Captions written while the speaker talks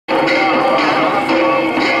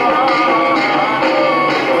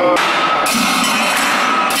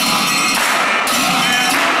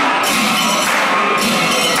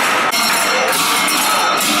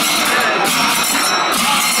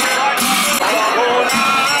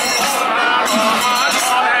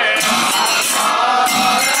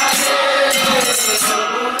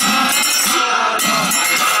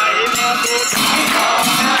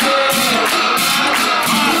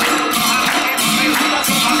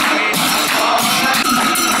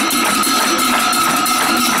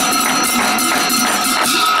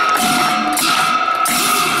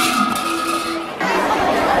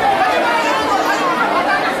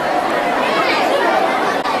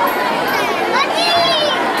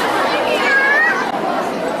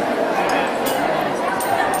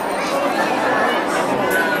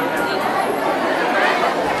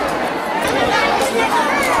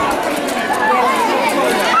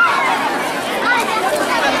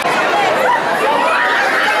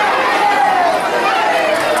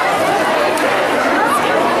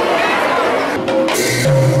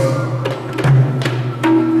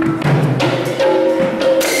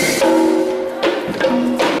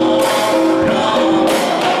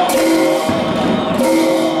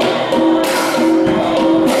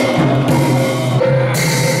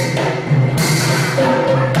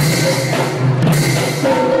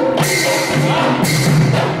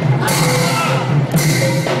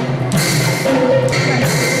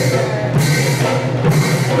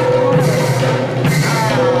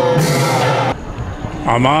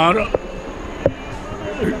আমাৰ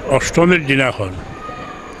অষ্টমীৰ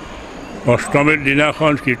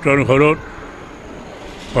দিনাখন কীৰ্তন ঘৰত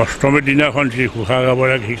অষ্টমীৰ দিনাখন যি ঘোষা গাব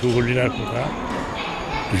লাগে শিশুকলীলাৰ ঘোষা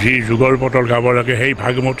যি যুগৰ পতল গাব লাগে সেই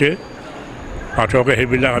ভাগমতে পাঠকে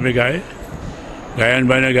সেইবিলাক আমি গায়ন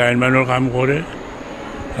বায়নৰ কাম কৰে।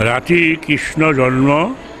 ৰাতি কৃষ্ণ জন্ম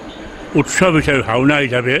উৎসৱ হিচাপে ভাওনা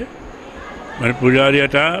হিচাপে মানে পূজাৰী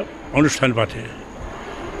এটা অনুষ্ঠান পাতে।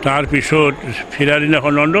 তাৰপিছত ফিৰাৰ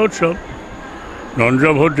দিনাখন নন্দ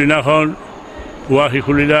উৎসৱ দিনাখন পুৱা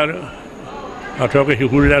শিশুলীলাৰ পাঠকে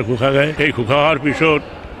শিশুলীলাৰ ঘোষা গায়। সেই ঘোষা হোৱাৰ পিছত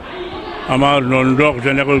আমাৰ নন্দক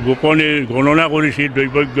যেনেকৈ গোপনে গণনা কৰিছিল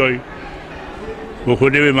দৈৱজ্ঞই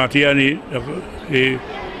বসুদেৱে মাতি আনি এই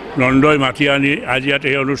নন্দই মাতি আনি আজি ইয়াতে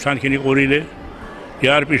সেই অনুষ্ঠানখিনি কৰিলে।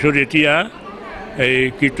 ইয়াৰ পিছত এতিয়া এই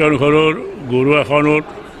কীৰ্তন ঘৰৰ গৰু এখনত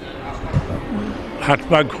হাত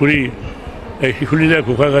পাক ঘূৰি এই শিশুলীলাৰ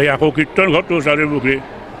ঘোষা গাই আকৌ কীৰ্তন ঘৰটো চাৰিওমুখে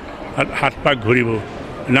হাত পাক ঘূৰিব,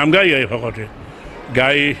 নাম গাই ভকতে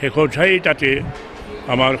গাই শেষত চাই তাতে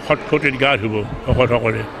আমাৰ খটখটিত গা ধুব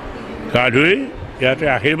ভকতসকলে। গা ধুই ইয়াতে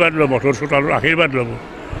আশীৰ্বাদ ল'ব, মঠৰ চোতালত আশীৰ্বাদ ল'ব।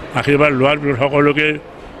 আশীৰ্বাদ লোৱাৰ পিছত সকলোকে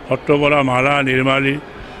সত্ৰৰ পৰা মালা নিৰ্মালি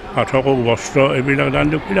পাঠকক বস্ত্ৰ এইবিলাক দান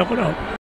দক্ষিণা কৰা হ'ব।